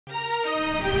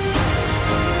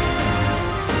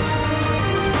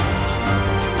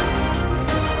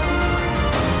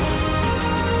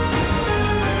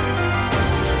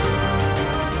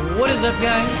is up,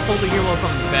 guys? Poledoo here,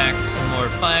 welcome back to some more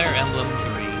Fire Emblem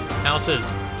 3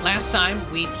 Houses. Last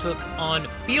time, we took on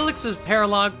Felix's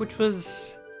paralogue, which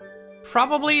was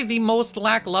probably the most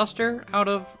lackluster out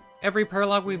of every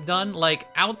paralogue we've done. Like,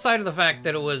 outside of the fact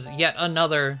that it was yet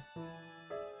another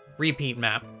repeat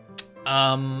map.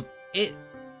 It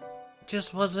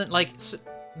just wasn't, like,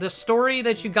 the story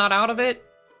that you got out of it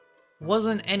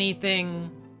wasn't anything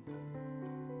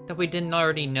that we didn't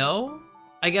already know.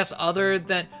 I guess other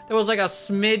than, there was like a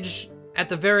smidge at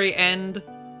the very end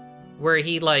where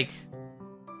he like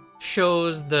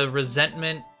shows the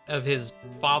resentment of his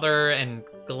father and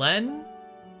Glenn.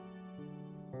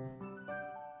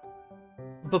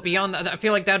 But beyond that, I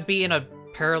feel like that'd be in a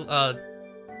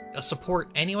support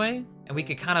anyway, and we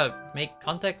could kind of make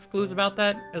context clues about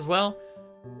that as well.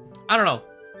 I don't know.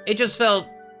 It just felt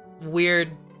weird.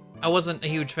 I wasn't a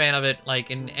huge fan of it, like,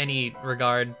 in any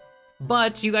regard.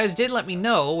 But you guys did let me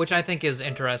know, which I think is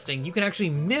interesting. You can actually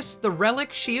miss the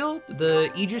relic shield,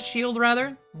 the Aegis shield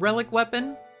rather, relic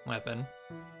weapon,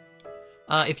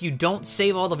 if you don't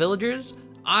save all the villagers.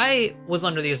 I was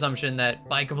under the assumption that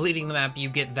by completing the map, you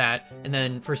get that, and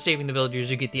then for saving the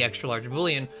villagers, you get the extra large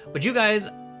bullion. But you guys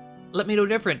let me know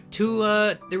different.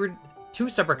 There were two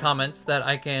separate comments that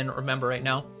I can remember right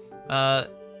now,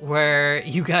 where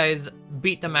you guys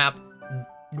beat the map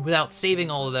without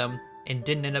saving all of them, and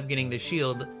didn't end up getting the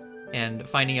shield, and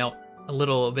finding out a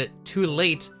little bit too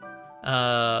late.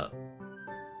 Yeah,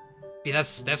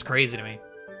 that's crazy to me.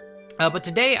 But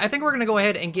today, I think we're gonna go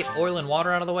ahead and get oil and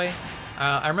water out of the way.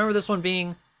 I remember this one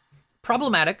being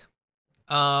problematic.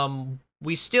 I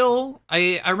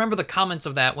remember the comments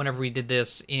of that whenever we did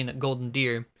this in Golden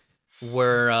Deer,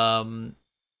 were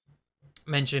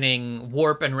mentioning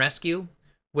warp and rescue,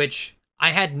 which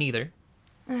I had neither.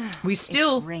 We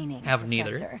still have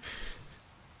neither.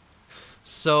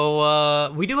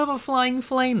 So, we do have a flying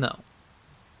flame, though.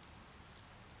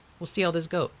 We'll see how this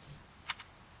goes.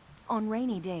 On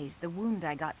rainy days, the wound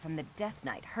I got from the Death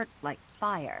Knight hurts like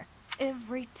fire.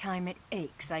 Every time it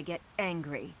aches, I get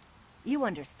angry. You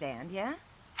understand, yeah?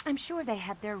 I'm sure they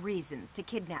had their reasons to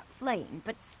kidnap Flame,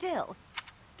 but still,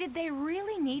 did they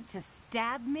really need to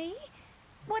stab me?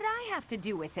 What'd I have to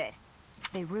do with it?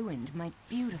 They ruined my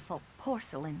beautiful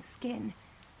porcelain skin.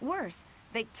 Worse,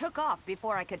 they took off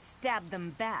before I could stab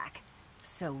them back.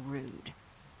 So rude.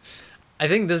 I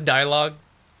think this dialogue,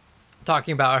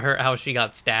 talking about how she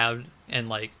got stabbed and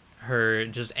like her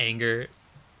just anger,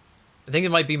 I think it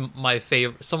might be my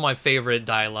favorite, some of my favorite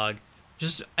dialogue.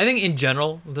 Just, I think in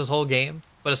general, this whole game,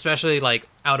 but especially like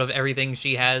out of everything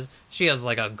she has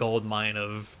like a gold mine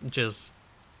of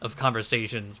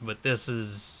conversations, but this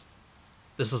is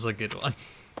a good one.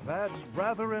 That's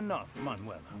rather enough,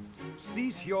 Manuela.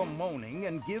 Cease your moaning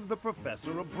and give the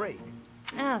professor a break.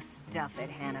 Oh, stuff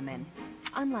it, Hanneman.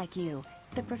 Unlike you,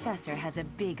 the professor has a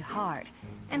big heart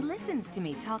and listens to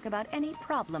me talk about any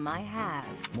problem I have.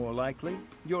 More likely,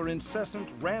 your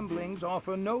incessant ramblings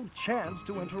offer no chance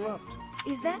to interrupt.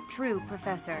 Is that true,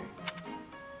 Professor?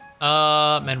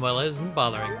 Manuela isn't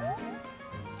bothering me.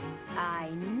 I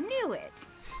knew it.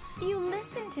 You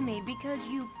listen to me because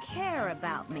you care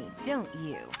about me, don't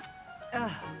you?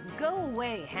 Ugh, go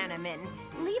away, Hanneman.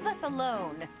 Leave us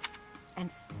alone.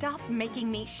 And stop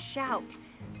making me shout.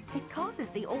 It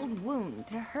causes the old wound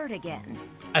to hurt again.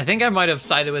 I think I might have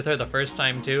sided with her the first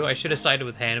time, too. I should have sided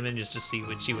with Hanneman just to see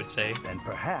what she would say. Then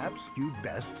perhaps you'd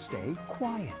best stay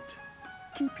quiet.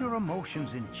 Keep your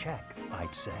emotions in check,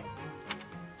 I'd say.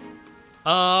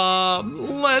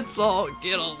 Let's all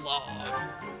get along.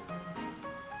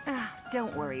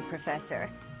 Don't worry, Professor.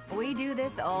 We do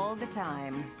this all the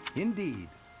time. Indeed,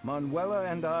 Manuela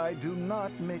and I do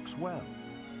not mix well.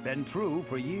 Been true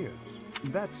for years.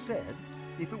 That said,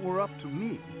 if it were up to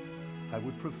me, I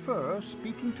would prefer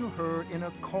speaking to her in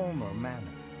a calmer manner.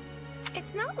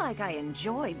 It's not like I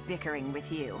enjoy bickering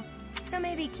with you, so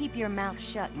maybe keep your mouth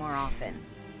shut more often.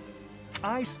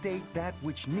 I state that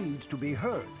which needs to be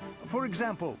heard. For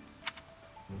example...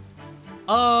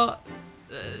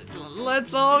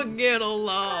 Let's all get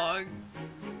along.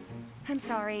 I'm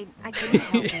sorry, I couldn't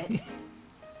help it.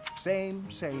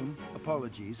 Same.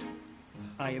 Apologies.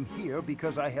 I am here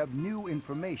because I have new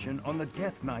information on the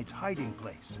Death Knight's hiding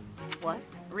place. What?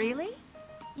 Really?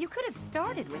 You could have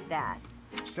started with that.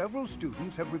 Several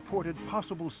students have reported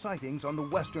possible sightings on the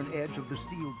western edge of the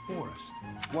sealed forest.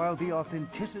 While the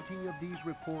authenticity of these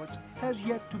reports has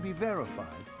yet to be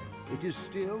verified, it is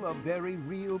still a very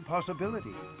real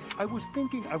possibility. I was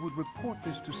thinking I would report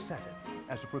this to Seteth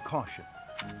as a precaution.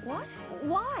 What?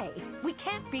 Why? We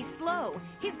can't be slow.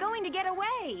 He's going to get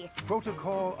away.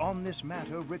 Protocol on this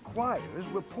matter requires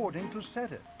reporting to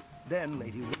Seteth. Then,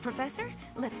 Lady... Professor,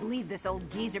 let's leave this old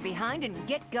geezer behind and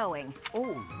get going.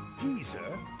 Old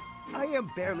geezer? I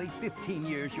am barely 15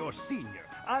 years your senior.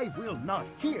 I will not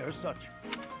hear such...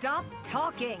 Stop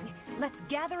talking. Let's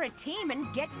gather a team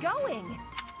and get going.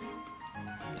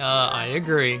 I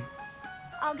agree.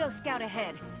 I'll go scout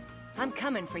ahead. I'm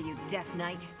coming for you, Death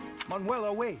Knight.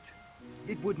 Manuela, wait.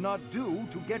 It would not do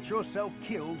to get yourself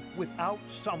killed without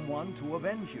someone to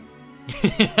avenge you.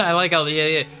 I like how,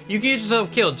 yeah. You can get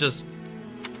yourself killed, just...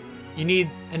 You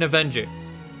need an Avenger.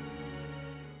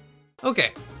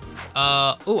 Okay.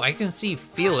 Oh, I can see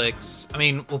Felix. I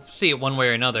mean, we'll see it one way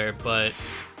or another, but...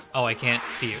 Oh, I can't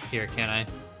see it here, can I?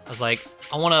 I was like,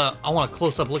 I want a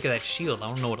close-up look at that shield. I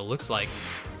don't know what it looks like.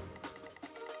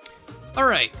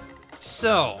 Alright,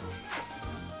 so...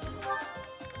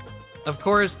 Of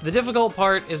course, the difficult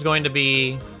part is going to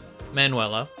be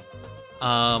Manuela.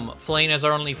 Flane is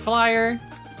our only flyer,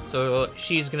 so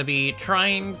she's gonna be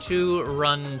trying to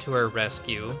run to her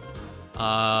rescue.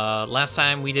 Last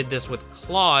time we did this with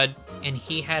Claude, and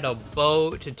he had a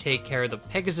bow to take care of the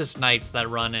Pegasus Knights that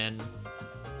run in.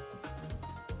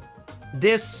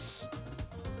 This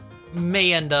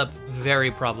may end up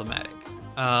very problematic.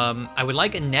 I would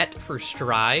like a net for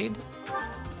Stride.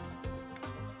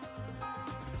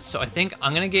 So I think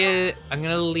I'm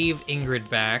gonna leave Ingrid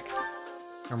back.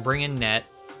 I'm bringing Net.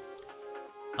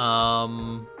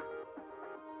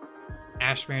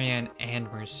 Ash, Marianne, and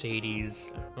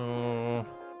Mercedes. Oh.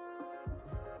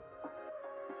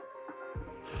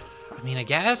 I mean, I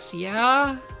guess,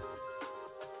 yeah.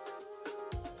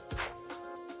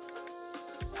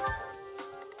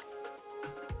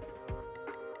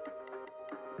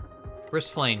 Where's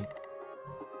Flane?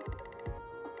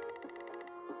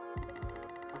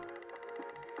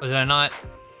 Oh, did I not?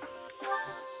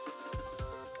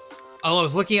 Oh, I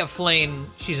was looking at Flane.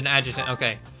 She's an adjutant.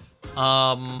 Okay.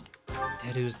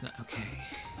 Dedoo's not okay.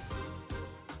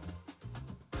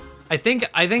 I think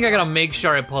I gotta make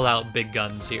sure I pull out big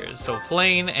guns here. So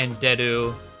Flane and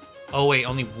Dedoo. Oh wait,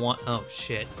 only one. Oh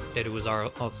shit. Dedoo was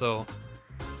also.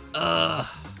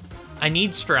 I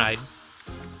need Stride.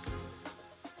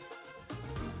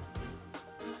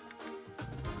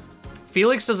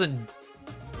 Felix doesn't.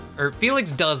 Or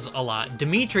Felix does a lot.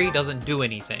 Dimitri doesn't do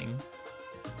anything.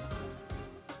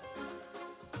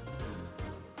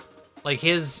 Like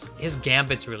his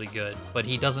gambit's really good, but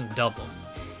he doesn't double.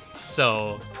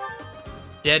 So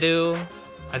Dedoo,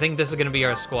 I think this is gonna be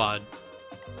our squad.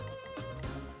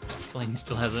 Flane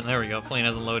still hasn't, there we go. Flane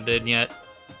hasn't loaded yet.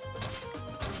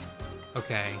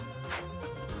 Okay.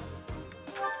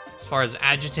 As far as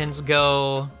adjutants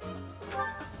go,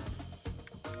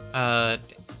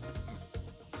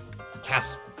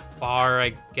 Caspar,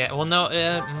 I get. Well, no.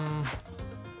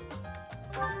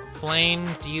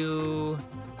 Flane, do you?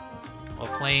 Well,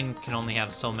 Flane can only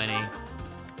have so many.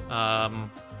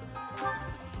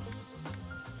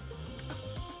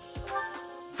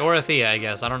 Dorothea, I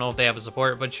guess. I don't know if they have a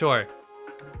support, but sure.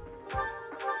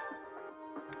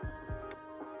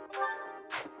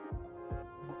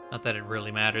 Not that it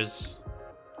really matters.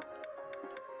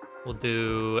 We'll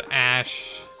do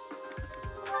Ash.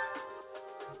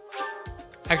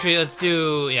 Actually, let's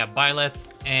do, yeah, Byleth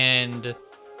and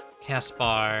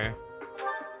Caspar,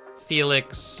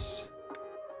 Felix,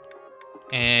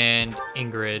 and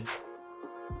Ingrid.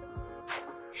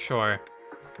 Sure.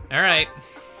 All right.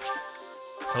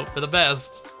 Let's hope for the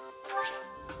best.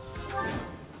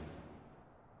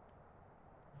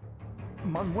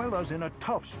 Manuela's in a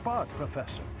tough spot,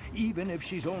 Professor. Even if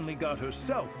she's only got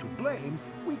herself to blame,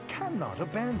 we cannot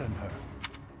abandon her.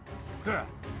 Huh.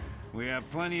 We have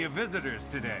plenty of visitors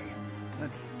today.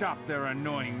 Let's stop their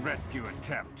annoying rescue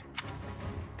attempt.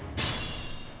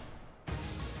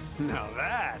 Now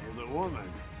that is a woman.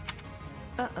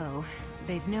 Uh-oh,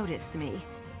 they've noticed me.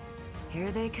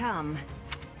 Here they come.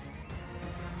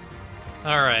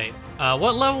 All right,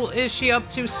 what level is she up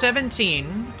to?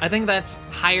 17. I think that's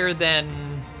higher than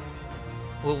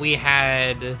what we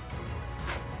had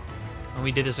when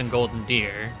we did this in Golden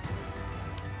Deer.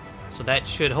 So that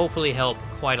should hopefully help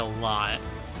quite a lot.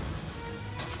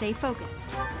 Stay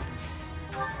focused.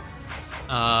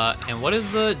 And what is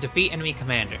the defeat enemy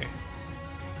commander?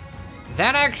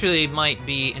 That actually might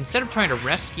be, instead of trying to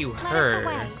rescue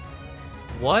her,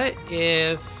 what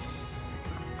if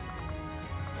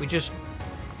we just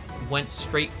went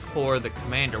straight for the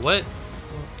commander? What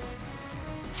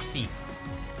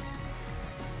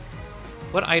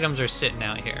items are sitting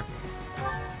out here?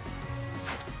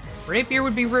 Rapier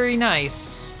would be very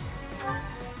nice.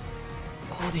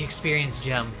 Oh, the experience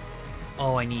gem.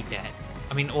 Oh, I need that.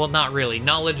 I mean, well, not really.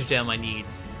 Knowledge gem I need.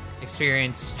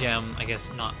 Experience gem, I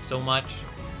guess not so much.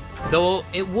 Though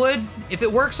it would, if it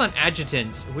works on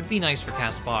adjutants, it would be nice for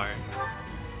Caspar.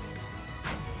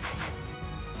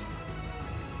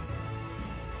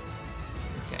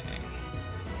 Okay.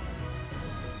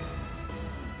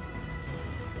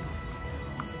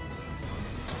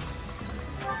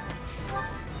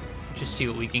 Just see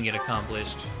what we can get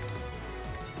accomplished.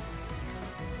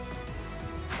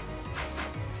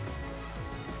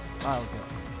 I'll go.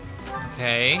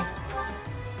 Okay.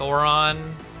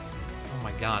 Thoron. Oh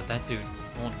my god, that dude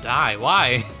won't die.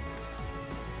 Why?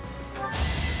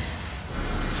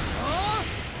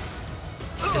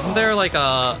 Isn't there like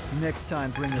a... Next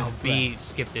time, bring your Oh, friend. B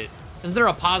skipped it. Isn't there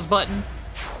a pause button?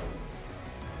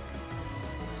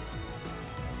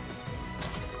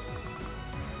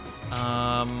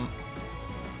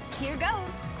 Here goes.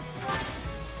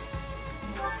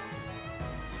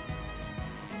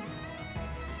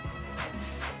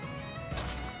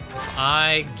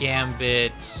 I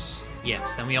Gambit.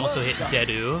 Yes, then we also hit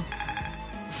Dedu.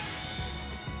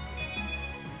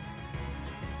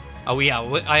 Oh yeah,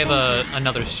 I have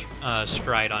another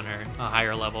stride on her, a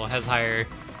higher level. Has higher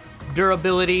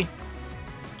durability,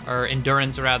 or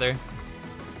endurance rather.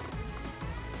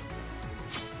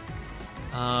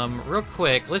 Real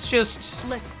quick, let's take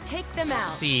them out.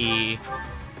 See.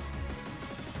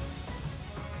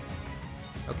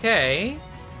 Okay.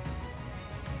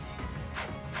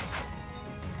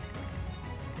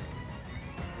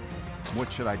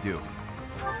 What should I do?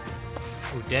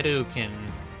 Ooh, Dedu can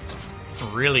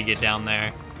really get down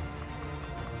there.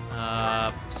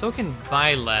 So can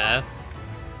Byleth.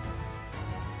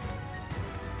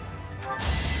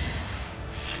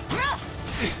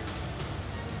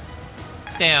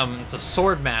 Damn, it's a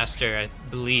sword master, I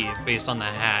believe, based on the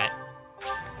hat.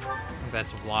 I think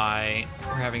that's why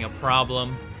we're having a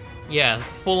problem. Yeah,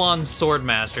 full-on sword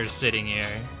master sitting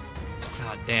here.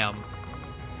 God damn.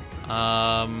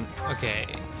 Okay.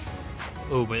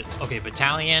 Oh, but okay,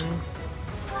 battalion.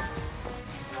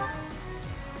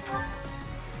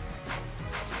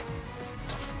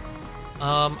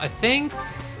 I think.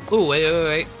 Oh,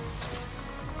 wait.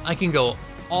 I can go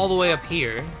all the way up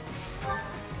here.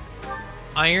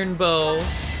 Iron Bow,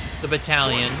 the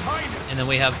battalion, and then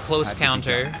we have close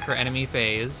counter for enemy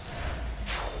phase.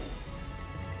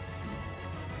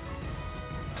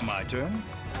 My turn.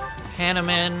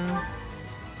 Hanneman.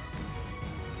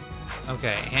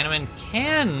 Okay, Hanneman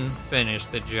can finish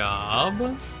the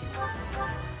job.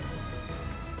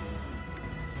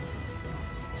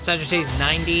 Sagittarius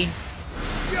 90.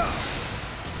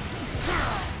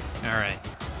 All right.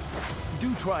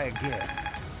 Do try again.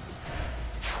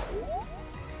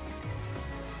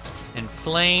 And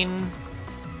Flame.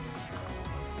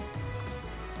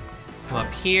 Come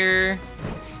up here.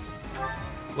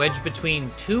 Wedge between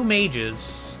two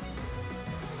mages.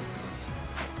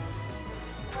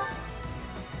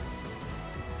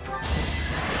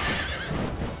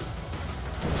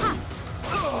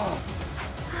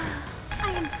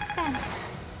 I am spent.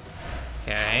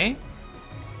 Okay.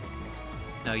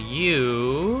 Now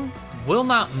you will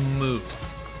not move.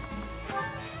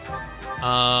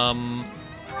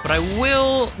 But I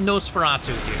will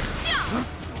Nosferatu here.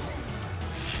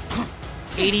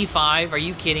 85, are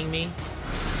you kidding me?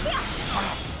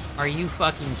 Are you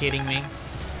fucking kidding me?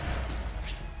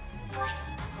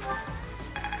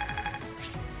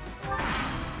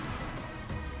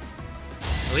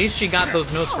 At least she got those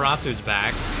Nosferatus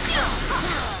back.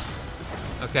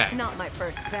 Okay. Not my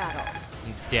first battle.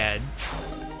 He's dead.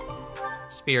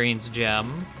 Experience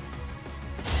gem.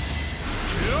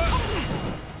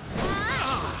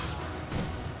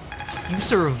 You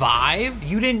survived?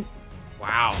 You didn't...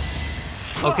 Wow.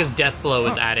 Oh, because Death Blow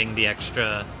is adding the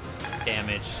extra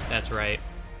damage. That's right.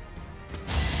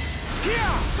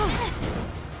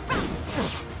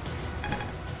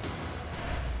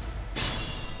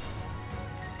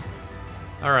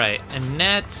 Alright,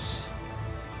 Annette.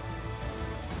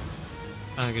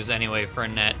 I don't think there's any way for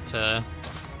Annette to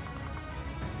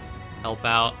help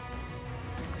out.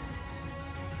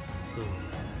 Ooh.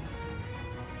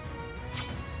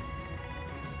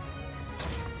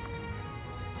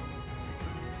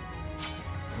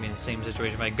 I mean, same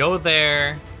situation. If I go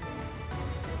there,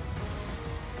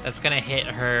 that's gonna hit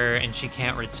her and she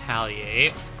can't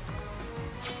retaliate.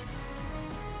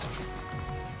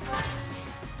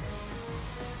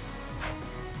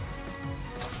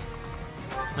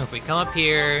 If we come up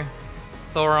here,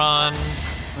 Thoron.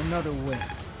 Another win.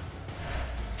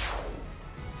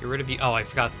 Get rid of you. Oh, I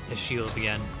forgot the shield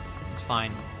again. It's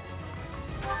fine.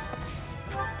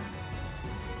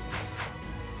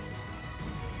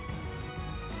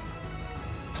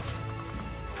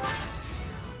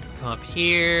 Come up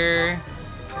here.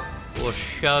 We'll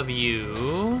shove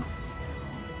you.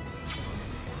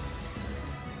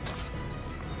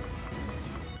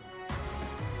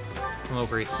 Come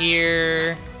over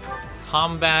here.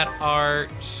 Combat art.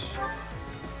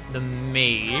 The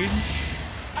mage.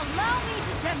 Allow me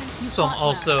to demonstrate. So I'm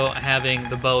also having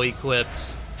the bow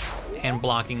equipped and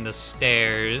blocking the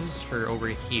stairs for over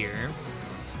here.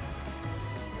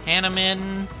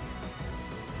 Hanneman.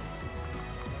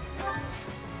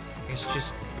 It's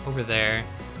just over there.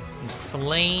 And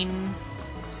Flane.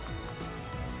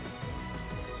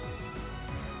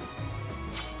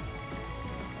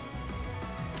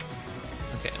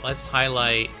 Okay, let's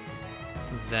highlight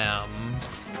them.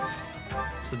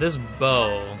 So this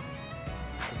bow's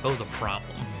a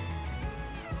problem.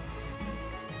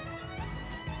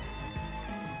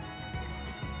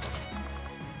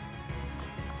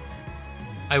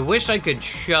 I wish I could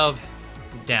shove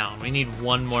down. We need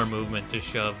one more movement to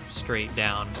shove straight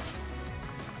down.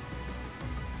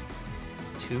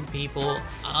 2 people.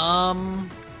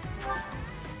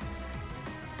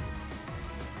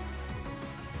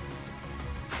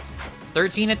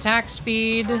 13 attack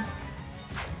speed.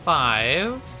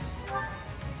 5.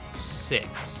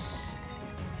 6.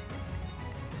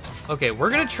 Okay, we're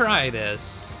gonna try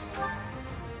this.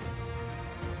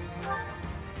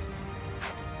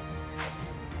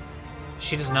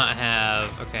 She does not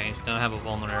have, okay, she doesn't have a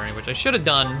vulnerary, which I should have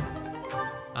done.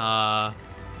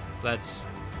 That's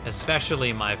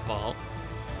especially my fault.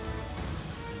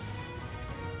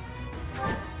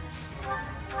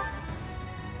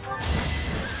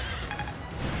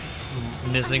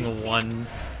 Missing 1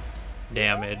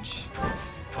 damage.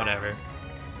 Whatever.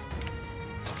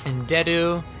 And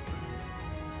Dedu.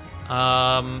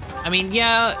 I mean,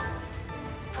 yeah.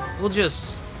 We'll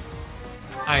just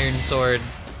Iron Sword.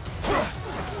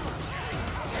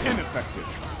 Ineffective.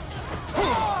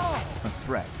 A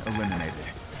threat eliminated.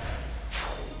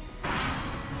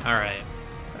 Alright.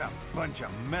 What a bunch of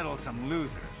meddlesome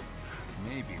losers.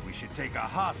 Maybe we should take a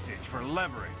hostage for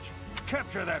leverage.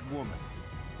 Capture that woman.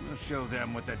 We'll show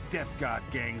them what the Death God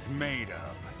Gang's made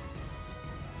of.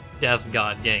 Death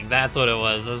God Gang, that's what it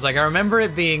was. I was like, I remember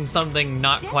it being something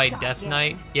not quite Death Gang?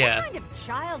 Knight. Yeah. What kind of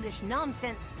childish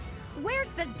nonsense? Where's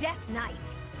the Death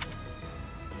Knight?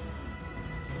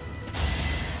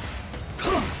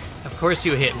 Of course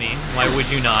you hit me. Why would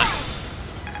you not?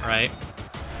 Right?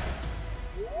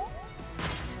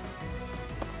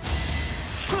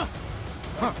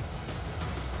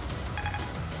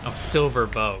 Oh, silver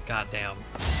bow. Goddamn.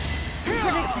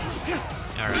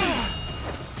 Alright.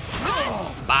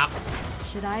 Bop.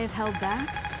 Should I have held back?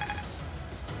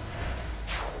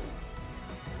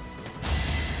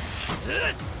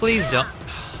 Please don't.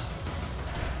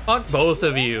 Fuck both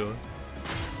of you.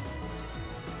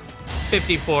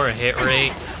 54 hit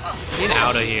rate. Get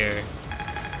out of here.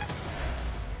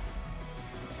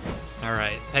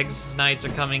 Alright, Pegasus Knights are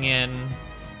coming in.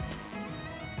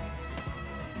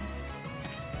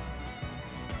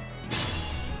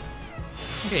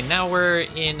 Okay, now we're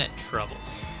in trouble.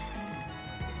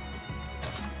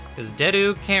 Because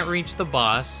Dedu can't reach the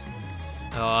boss.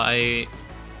 So I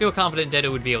feel confident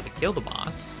Dedu would be able to kill the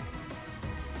boss.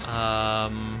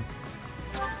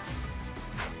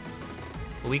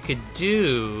 We could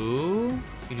do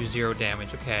 0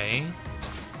 damage, okay.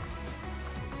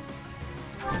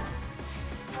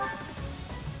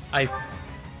 I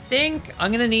think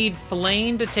I'm gonna need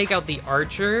Flame to take out the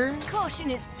archer. Caution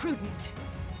is prudent.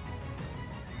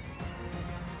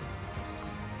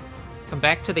 Come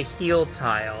back to the heal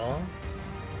tile.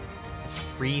 It's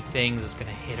 3 things is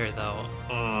gonna hit her though.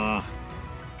 Ugh.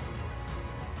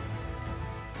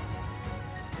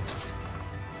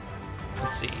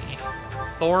 Let's see.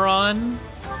 Thoron.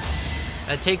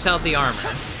 That takes out the armor.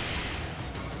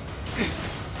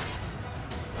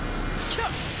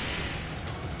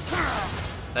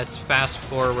 That's fast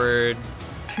forward.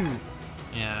 Too easy.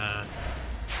 Yeah.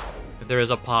 If there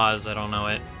is a pause, I don't know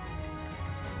it.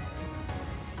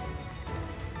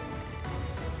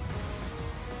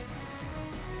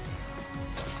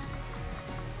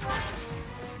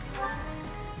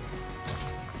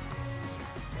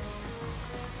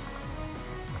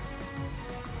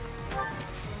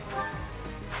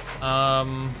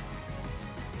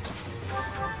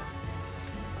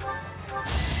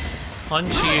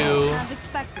 Punch you. As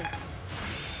expected.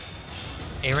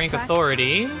 A rank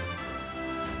authority.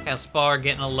 Caspar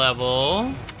getting a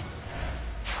level.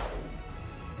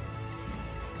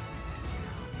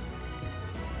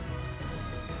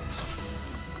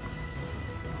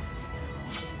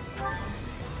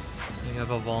 You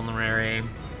have a vulnerary.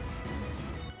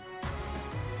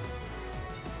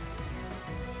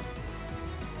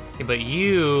 Okay, but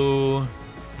you...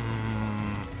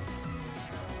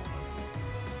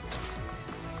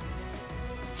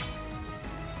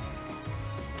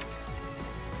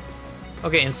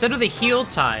 Okay, instead of the heal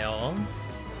tile,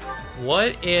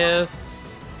 what if...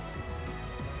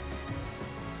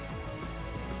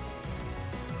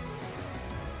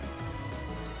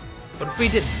 What if we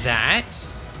did that?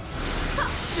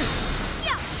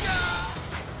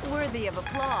 Worthy of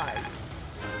applause.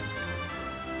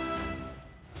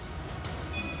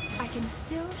 I can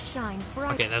still shine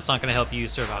bright. Okay, that's not gonna help you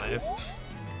survive.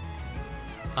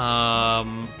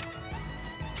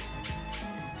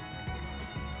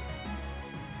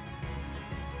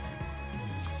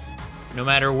 No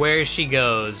matter where she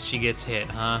goes, she gets hit,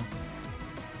 huh?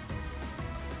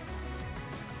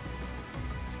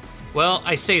 Well,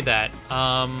 I say that.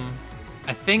 I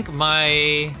think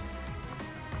my...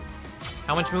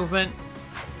 How much movement?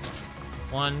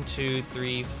 1, 2,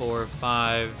 3, 4,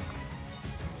 5.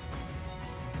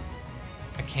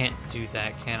 I can't do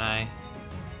that, can I?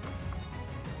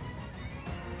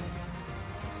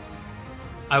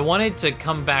 I wanted to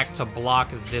come back to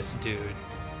block this dude.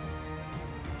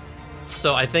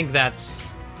 So I think that's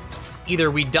either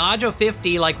we dodge a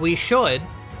 50 like we should,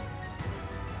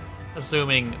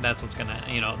 assuming that's what's gonna,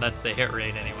 you know, that's the hit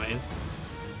rate anyways.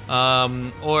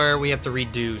 Or we have to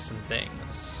redo some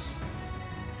things.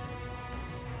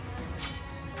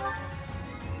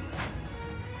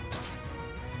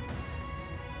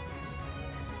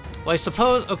 Well, I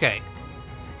suppose, okay.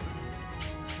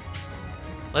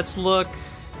 Let's look.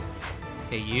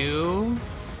 Okay, you.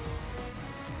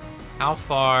 How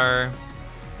far?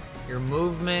 Your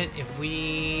movement, if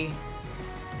we...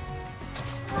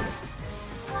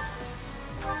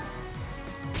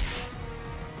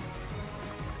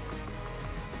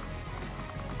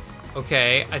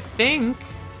 Okay, I think...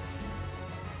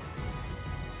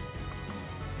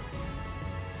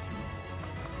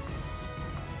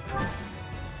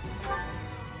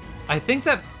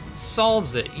 that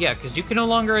solves it. Yeah, because you can no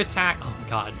longer attack... Oh,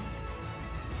 God.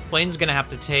 Flame's gonna have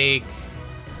to take...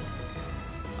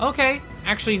 Okay,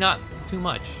 actually not too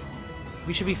much.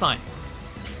 We should be fine.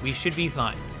 We should be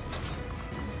fine.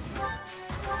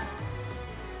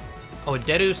 Oh,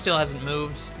 Dedu still hasn't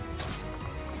moved.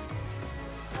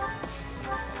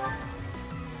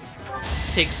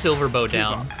 Take Silverbow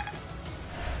down.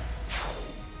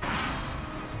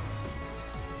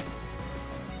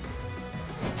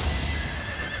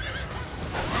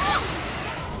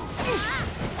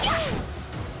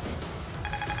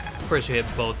 Of course you hit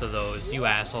both of those, you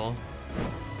asshole.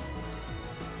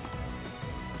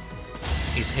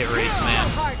 These hit rates, man.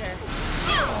 Harder.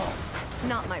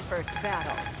 Not my first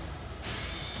battle.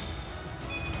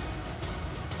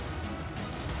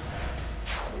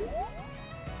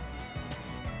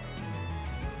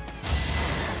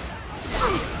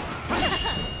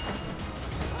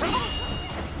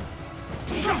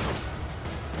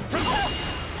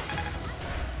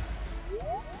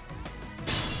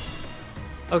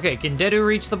 Okay, can Dedu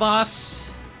reach the boss?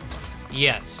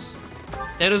 Yes.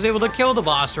 Dedu's able to kill the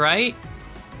boss, right?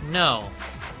 No.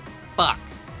 Fuck.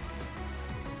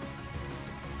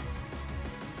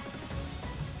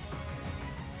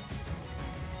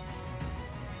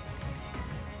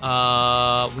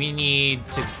 We need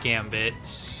to Gambit.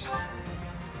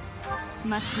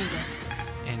 Much needed.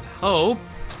 And hope.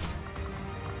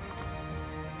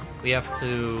 We have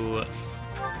to...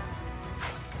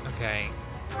 Okay.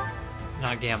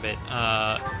 Not Gambit.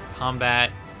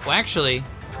 Combat. Well, actually...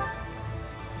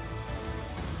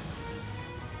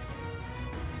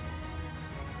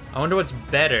 I wonder what's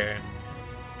better.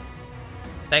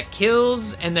 That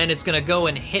kills, and then it's gonna go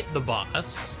and hit the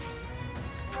boss.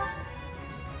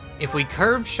 If we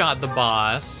curve shot the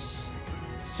boss,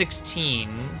 16.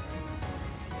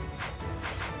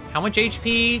 How much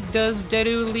HP does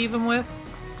Dedu leave him with?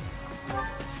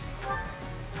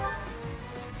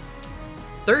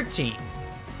 13.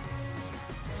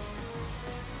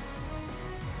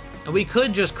 And we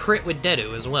could just crit with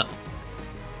Dedu as well.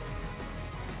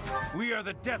 We are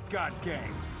the Death God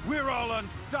gang. We're all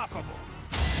unstoppable.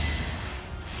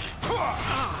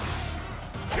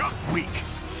 Weak.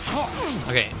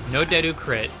 Okay, no Dedu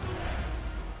crit.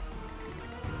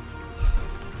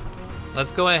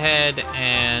 Let's go ahead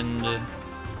and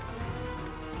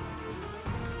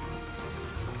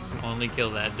only kill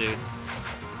that dude.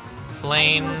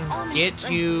 Flame, get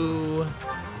you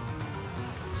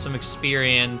some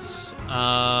experience.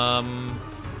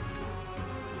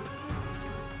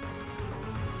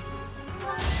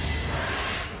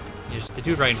 There's the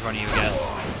dude right in front of you, I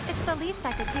guess. It's the least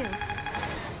I could do.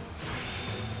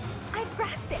 I've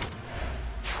grasped it.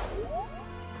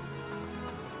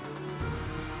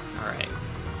 Alright.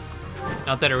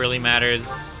 Not that it really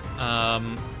matters.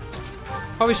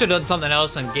 Probably should have done something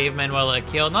else and gave Manuela a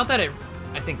kill. Not that it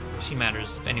I think she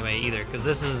matters anyway either, because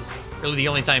this is really the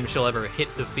only time she'll ever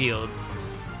hit the field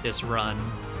this run.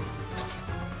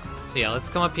 So yeah, let's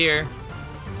come up here.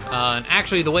 And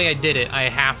actually, the way I did it, I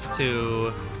have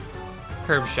to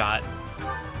curve shot,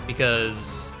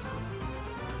 because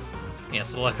yeah,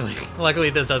 so luckily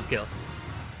this does kill.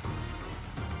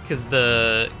 Because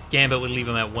the Gambit would leave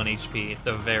him at 1 HP at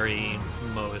the very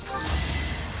most.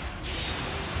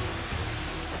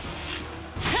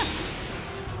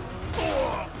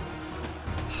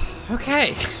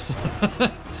 Okay.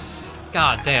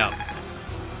 God damn.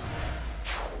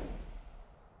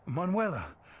 Manuela,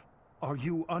 are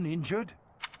you uninjured?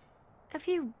 A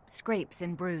few scrapes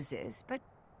and bruises, but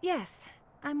yes,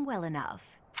 I'm well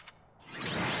enough.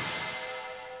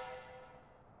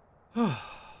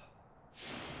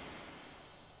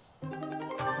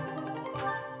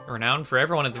 Renowned for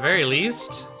everyone at the very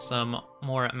least. Some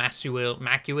more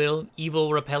Macuil,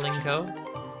 evil repelling co.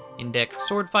 In-deck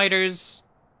sword fighters.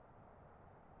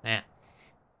 Man.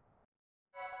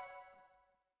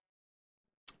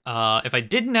 If I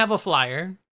didn't have a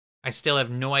flyer, I still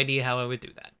have no idea how I would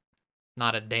do that.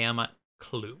 Not a damn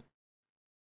clue.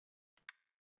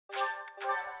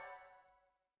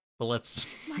 But let's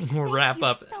wrap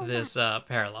up this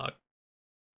paralogue.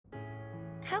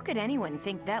 How could anyone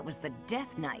think that was the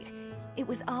Death Knight? It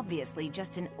was obviously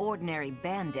just an ordinary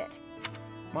bandit.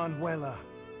 Manuela,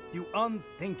 you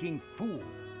unthinking fool.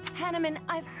 Hanneman,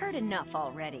 I've heard enough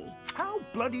already. How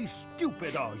bloody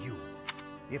stupid are you?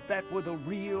 If that were the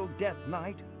real Death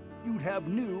Knight, you'd have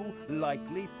new,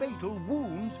 likely fatal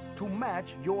wounds to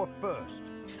match your first.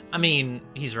 I mean,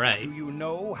 he's right. Do you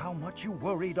know how much you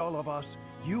worried all of us?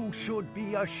 You should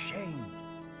be ashamed.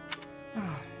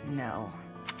 Oh, no.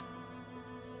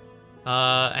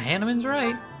 Hanneman's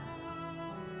right.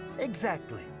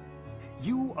 Exactly.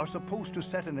 You are supposed to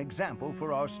set an example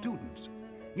for our students,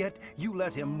 yet you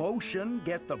let emotion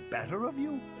get the better of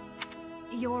you?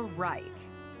 You're right.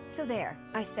 So there,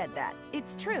 I said that.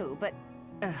 It's true, but...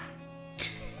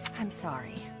 I'm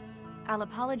sorry. I'll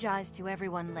apologize to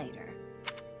everyone later.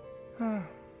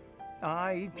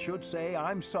 I should say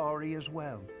I'm sorry as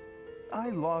well. I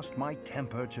lost my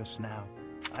temper just now.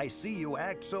 I see you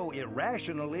act so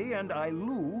irrationally, and I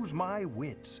lose my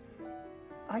wits.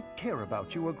 I care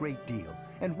about you a great deal,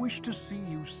 and wish to see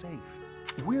you safe.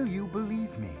 Will you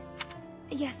believe me?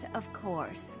 Yes, of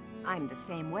course. I'm the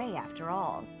same way after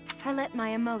all. I let my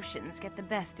emotions get the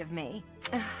best of me.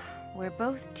 We're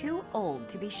both too old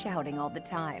to be shouting all the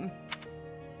time.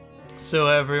 So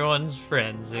everyone's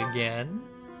friends again?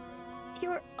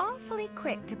 You're awfully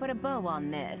quick to put a bow on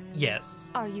this.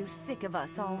 Yes. Are you sick of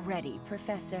us already,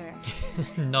 Professor?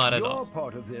 Not at all. You're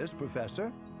part of this,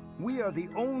 Professor. We are the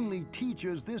only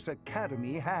teachers this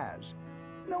academy has.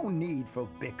 No need for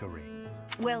bickering.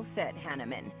 Well said,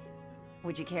 Hanneman.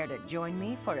 Would you care to join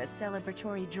me for a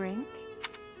celebratory drink?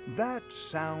 That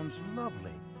sounds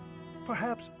lovely.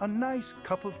 Perhaps a nice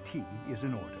cup of tea is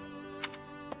in order.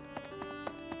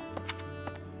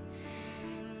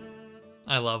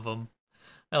 I love him.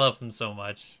 I love him so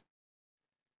much.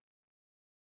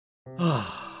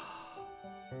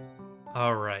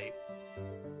 Alright.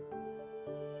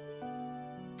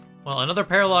 Well, another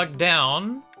paralogue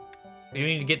down. We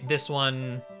need to get this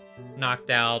one knocked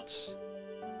out.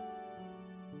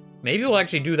 Maybe we'll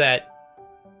actually do that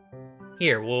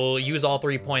here. We'll use all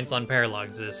 3 points on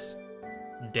paralogues this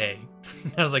day.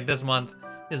 I was like, this month,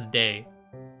 this day.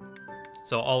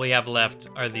 So all we have left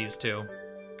are these two.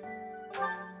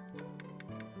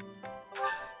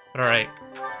 But alright.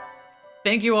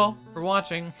 Thank you all for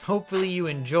watching. Hopefully you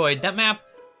enjoyed. That map,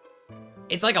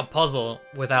 it's like a puzzle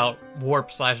without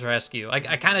warp/rescue.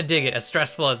 I kind of dig it, as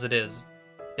stressful as it is.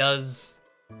 It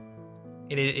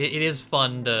is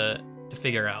fun to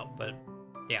figure out, but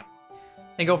yeah.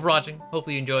 Thank you all for watching.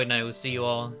 Hopefully you enjoyed, and I will see you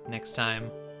all next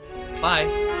time. Bye!